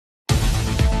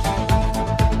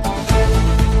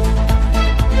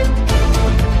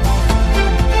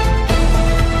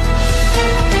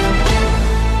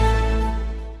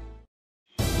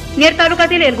नेर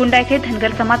तालुक्यातील एलगुंडा येथे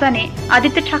धनगर समाजाने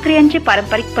आदित्य ठाकरे यांचे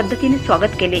पारंपरिक पद्धतीने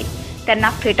स्वागत केले, त्यांना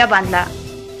फेटा बांधला।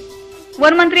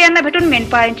 वनमंत्री यांना भेटून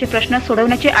मेंढपाळांचे प्रश्न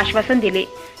सोडवण्याचे आश्वासन दिले,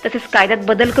 तसेच कायद्यात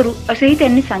बदल करू असेही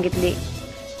त्यांनी सांगितले।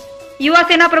 युवा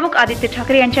सेना प्रमुख आदित्य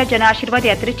ठाकरे यांच्या जनआशीर्वाद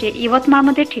यात्रेचे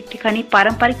यवतमाळमध्ये ठिकठिकाणी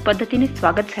पारंपरिक पद्धतीने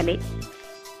स्वागत झाले।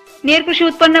 नेर कृषी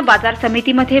उत्पन्न बाजार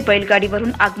समितीमध्ये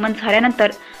बैलगाडीवरून आगमन झाल्यानंतर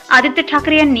आदित्य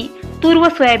ठाकरे यांनी तूर व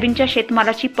सोयाबीनच्या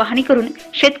शेतमालाची पाहणी करून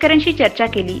शेतकऱ्यांशी चर्चा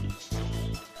केली।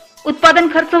 उत्पादन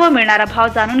खर्च व मिळणारा भाव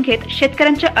जाणून घेत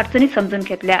शेतकऱ्यांच्या अडचणी समजून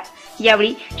घेतल्या।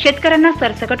 यावेळी शेतकऱ्यांना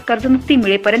सरसकट कर्जमुक्ती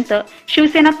मिळेपर्यंत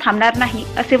शिवसेना थांबणार नाही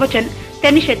असे वचन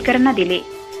त्यांनी शेतकऱ्यांना दिले।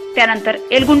 त्यानंतर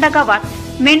एलगुंडा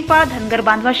गावात मेंढपाळ धनगर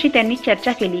बांधवाशी त्यांनी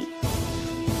चर्चा केली।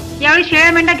 यावेळी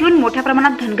शेळ्या मेंढ्या घेऊन मोठ्या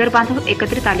प्रमाणात धनगर बांधव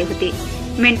एकत्रित आले होते।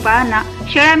 मेंढपाळांना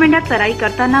शेळ्या मेंढ्या चराई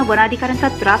करताना वनाधिकाऱ्यांचा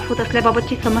त्रास होत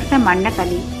असल्याबाबतची समस्या मांडण्यात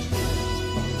आली।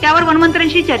 त्यावर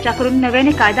वनमंत्र्यांशी चर्चा करून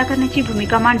नव्याने कायदा करण्याची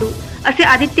भूमिका मांडू असे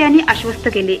आदित्य यांनी आश्वस्त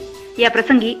केले। या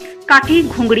प्रसंगी काठी,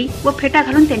 घोंगडी व फेटा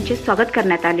घालून त्यांचे स्वागत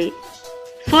करण्यात आले।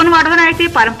 सोनवाढवणा येथे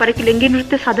पारंपरिक लिंगी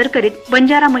नृत्य सादर करीत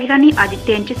बंजारा महिलांनी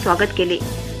आदित्य यांचे स्वागत केले,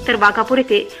 तर वाघापूर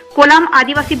येथे कोलाम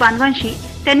आदिवासी बांधवांशी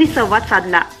त्यांनी संवाद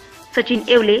साधला। सचिन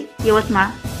येवले, यवतमाळ।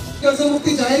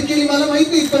 कर्जमुक्ती जाहीर केली, मला माहित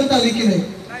नाही इथपर्यंत आली की नाही,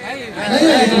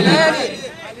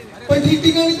 पण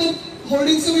ठिकठिकाणी तर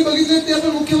होर्डिंग्स मी बघितले, ते आपण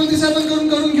मुख्यमंत्री साहेबांकडून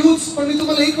करून घेऊच। पण मी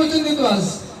तुम्हाला एक वचन देतो आज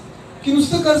की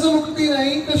नुसतं कर्जमुक्ती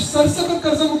नाही तर सरसकट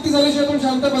कर्जमुक्ती झाल्याशिवाय आपण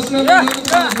शांत बसणार नाही।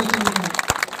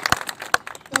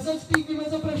 तसंच पीक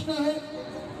विम्याचा प्रश्न आहे।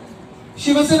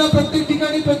 शिवसेना प्रत्येक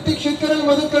ठिकाणी प्रत्येक शेतकऱ्याला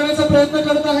मदत करण्याचा प्रयत्न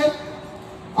करत आहे।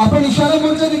 आपण इशारा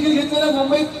मोर्चा देखील घेतलेला,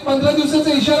 मुंबईत 15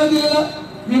 दिवसाचा इशारा दिलेला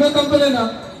विमा कंपन्यांना,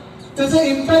 त्याचा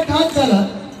इम्पॅक्ट हाच झाला।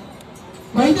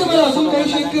 माहिती मला अजून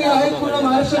काही शेतकरी आहेत पूर्ण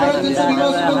महाराष्ट्रात ज्यांचा विमा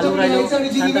आणि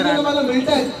जी मला मिळत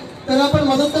आहेत त्यांना आपण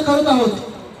मदत तर करत आहोत,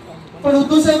 पण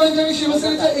उद्धव साहेबांच्या आणि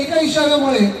शिवसेनेच्या एका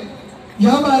इशाऱ्यामुळे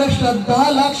या महाराष्ट्रात 10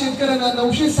 लाख शेतकऱ्यांना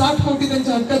 960 कोटी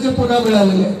त्यांच्या हक्काचे पुन्हा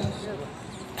मिळालेले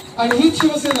आहेत। आणि हीच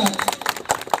शिवसेना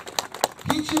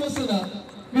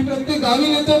मी प्रत्येक गावी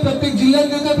नेतोय, प्रत्येक जिल्ह्यात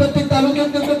नेतोय, प्रत्येक तालुक्यात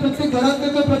नेतोय, प्रत्येक घरात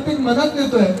नेतोय, प्रत्येक मनात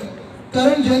नेतोय।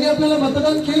 कारण ज्यांनी आपल्याला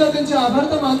मतदान केलं त्यांचे आभार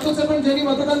तर मानतोच, पण ज्यांनी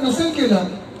मतदान नसेल केलं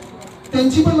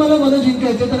त्यांची पण मला मनं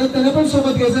जिंकायची, त्यांना पण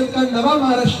सोबत घ्यायचं। कारण नवा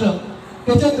महाराष्ट्र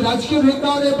त्याच्यात राजकीय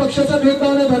भेदभाव नाही, पक्षाचा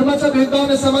भेदभाव नाही, धर्माचा भेदभाव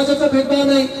नाही, समाजाचा भेदभाव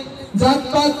नाही,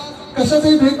 जातपात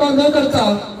कशाचाही भेदभाव न करता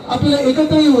आपल्याला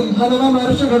एकत्र येऊन हा नवा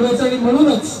महाराष्ट्र घडवायचा। आणि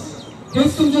म्हणूनच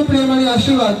हेच तुमचे प्रेम आणि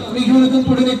आशीर्वाद मी घेऊन इथून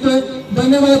पुढे निघतोय।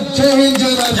 धन्यवाद। जय हिंद, जय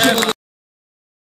महाराष्ट्र।